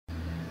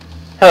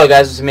Hello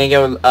guys, it's me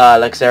again with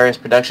Lexarius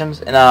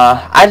Productions, and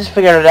I just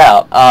figured it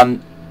out.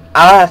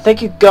 I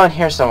think you go in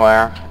here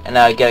somewhere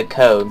and get a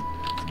code.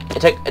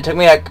 It took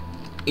me like,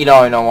 you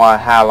don't even know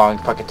how long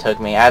the fuck it took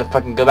me. I had to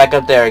fucking go back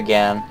up there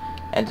again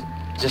and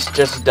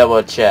just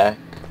double check.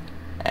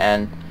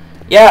 And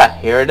yeah,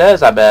 here it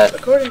is, I bet.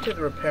 According to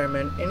the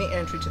repairman, any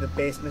entry to the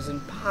basement is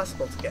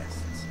impossible to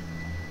guests.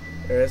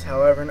 There is,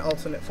 however, an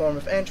alternate form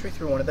of entry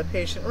through one of the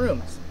patient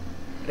rooms.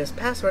 It is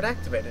password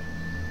activated.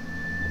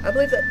 I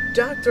believe that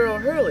Dr.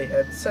 O'Hurley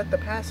had set the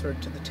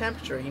password to the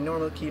temperature he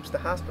normally keeps the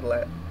hospital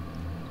at.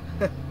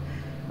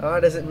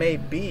 Odd as it may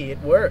be, it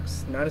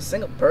works. Not a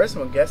single person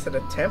will guess that a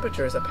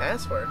temperature is a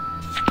password.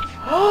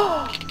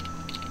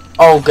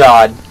 Oh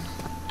god.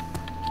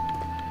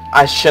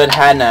 I should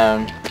have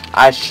known.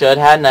 I should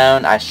have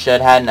known. I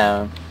should have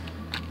known.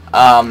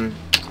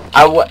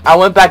 I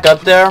went back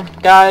up there,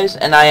 guys,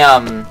 and I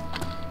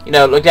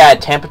looked at a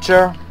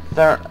temperature,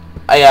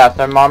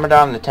 thermometer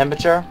on the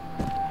temperature.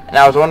 And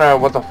I was wondering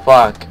what the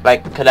fuck,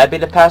 like, could that be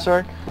the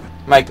password?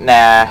 I'm like,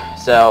 nah.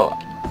 So,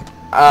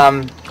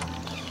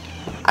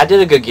 I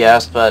did a good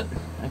guess, but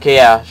okay,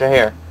 yeah, it's right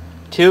here.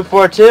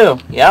 242.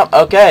 Yep.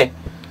 Okay.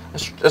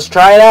 Let's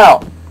try it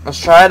out.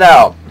 Let's try it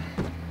out.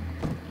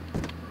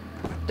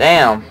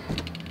 Damn.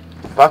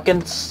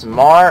 Fucking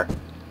smart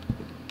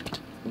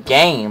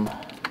game.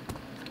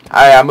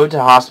 I moved to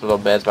hospital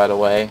beds, by the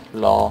way.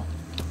 Lol.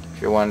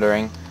 If you're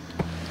wondering.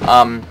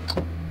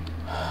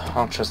 I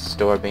don't trust this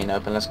door being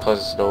open. Let's close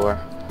this door.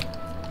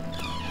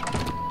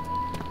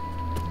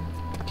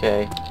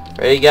 Okay.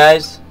 Ready,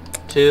 guys?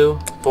 2,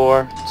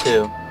 4,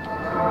 2.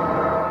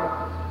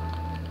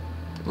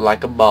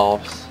 Like a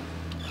boss.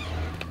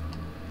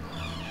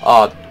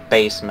 Oh,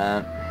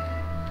 basement.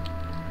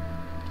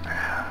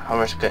 I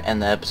wish I could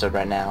end the episode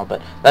right now,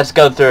 but let's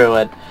go through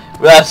it.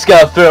 Let's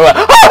go through it.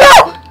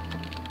 Oh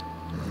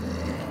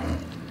no!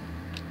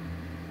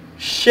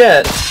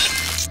 Shit.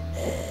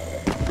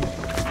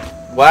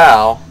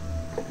 Wow.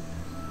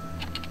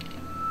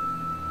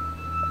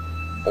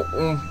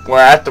 We're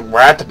at the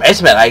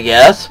basement, I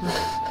guess.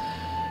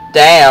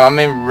 Damn, I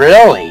mean,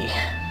 really?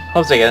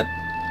 Hold a second.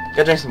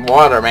 Gotta drink some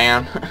water,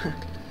 man.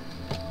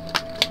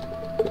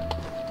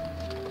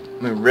 I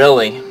mean,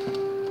 really?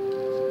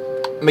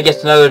 Let me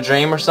get another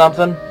dream or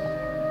something.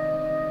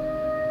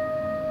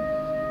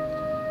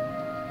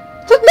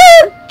 It's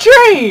another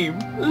dream!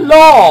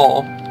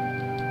 LOL!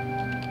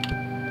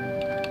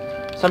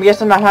 So I'm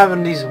guessing I'm not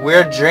having these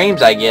weird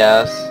dreams, I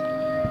guess.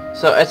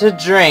 So it's a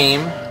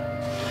dream.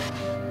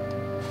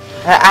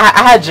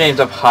 I had dreams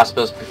of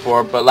hospitals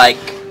before, but like,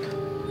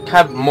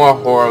 kind of more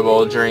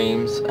horrible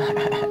dreams.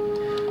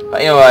 But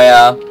anyway,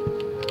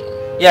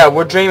 yeah,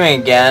 we're dreaming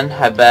again,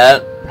 I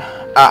bet.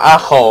 I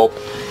hope.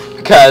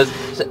 Because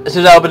as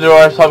soon as I open the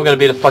door, it's probably going to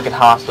be the fucking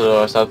hospital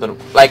or something.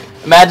 Like,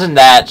 imagine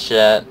that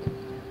shit.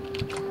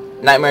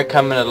 Nightmare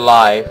coming to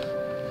life.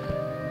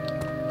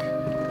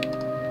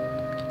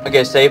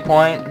 Okay, save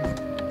point.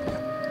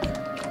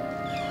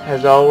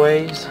 As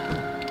always.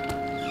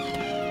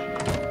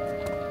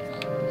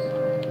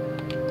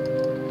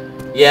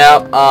 Yeah,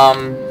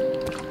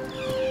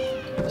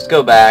 let's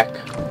go back.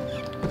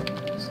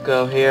 Let's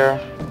go here.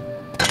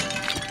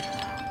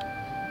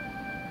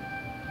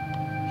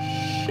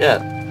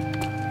 Shit.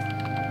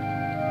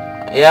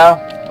 Yeah,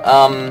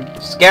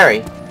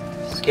 scary.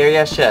 Scary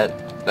as shit.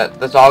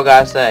 That's all I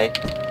gotta say.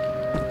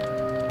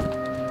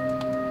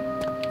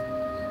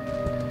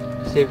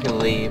 Let's see if we can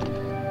leave.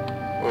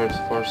 Where's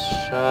the door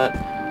shut?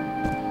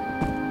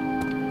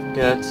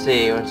 Okay, let's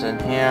see what's in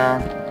here.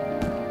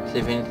 See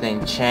if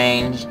anything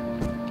changed.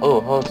 Oh,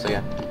 hold on a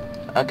second.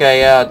 Okay,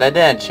 yeah, that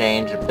didn't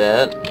change a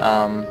bit.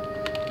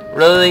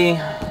 Really,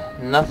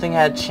 nothing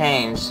had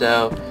changed,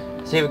 so,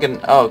 see if we can,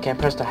 oh, can't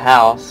press the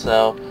house,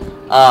 so,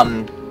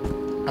 I'm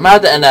gonna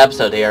have to end the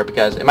episode here,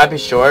 because it might be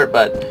short,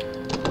 but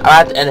I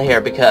have to end it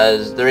here,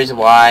 because the reason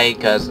why,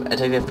 because it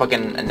took me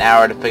fucking an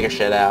hour to figure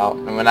shit out,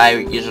 and when I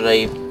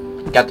usually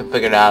got to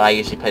figure it out, I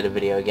usually play the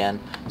video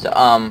again, so,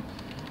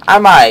 I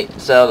might,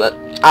 so,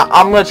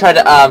 I'm gonna try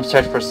to,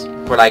 search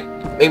for like,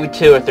 maybe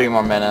 2 or 3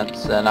 more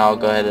minutes, and I'll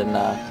go ahead and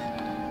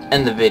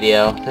end the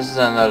video. This is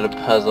another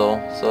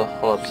puzzle, so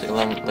hold up a second.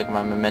 Let me look at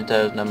my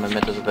mementos. No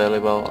mementos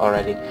available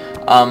already.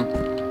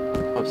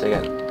 Oops, I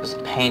got this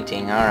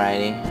painting.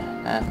 Alrighty,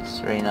 that's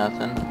really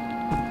nothing.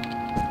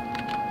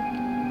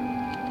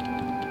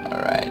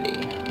 Alrighty.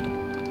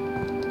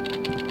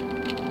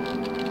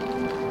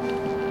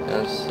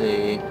 Let's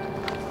see.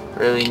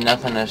 Really,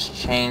 nothing has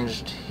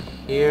changed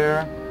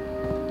here.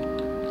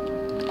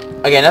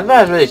 Okay, nothing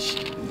has really.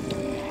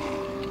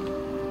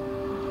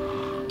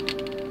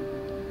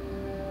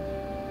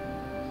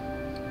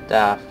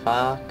 The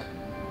fuck?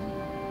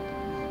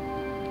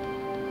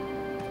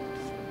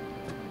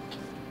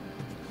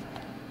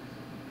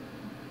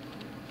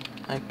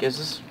 Like, is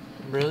this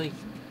really?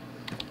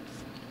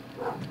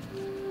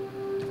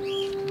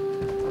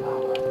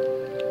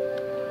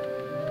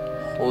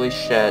 Holy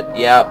shit.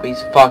 Yep,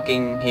 he's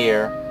fucking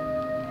here.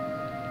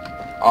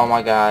 Oh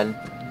my god.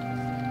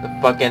 The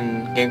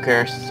fucking game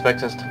creator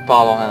expects us to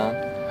follow him.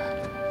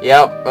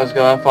 Yep, let's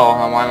go and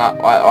follow him. Why not?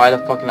 Why the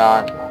fuck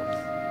not?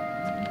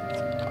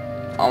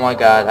 Oh my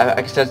god, I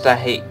can sense that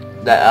hate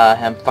that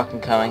him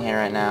fucking coming here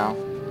right now.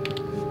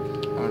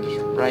 I'm just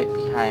right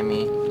behind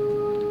me.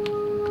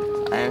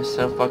 I am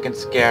so fucking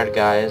scared,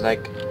 guys.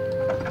 Like,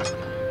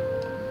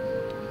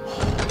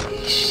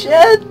 holy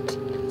shit!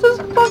 This is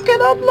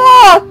fucking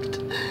unlocked.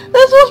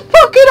 This was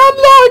fucking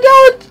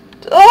unlocked.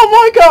 Oh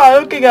my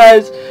god. Okay,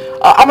 guys.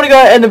 I'm gonna go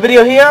ahead and end the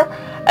video here,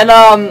 and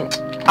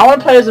I want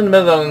to play this in the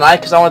middle of the night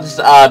because I want this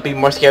to be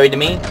more scary to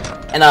me.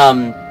 And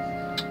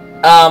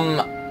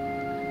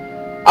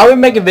I'll be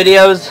making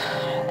videos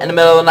in the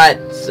middle of the night,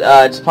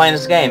 just playing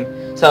this game.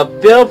 So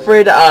feel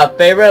free to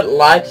favorite,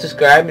 like,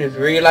 subscribe, and if you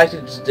really like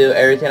it, just do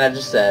everything I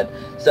just said.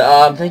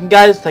 So thank you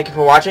guys, thank you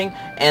for watching,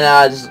 and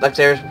this is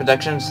Amnesia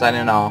Production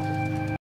signing off.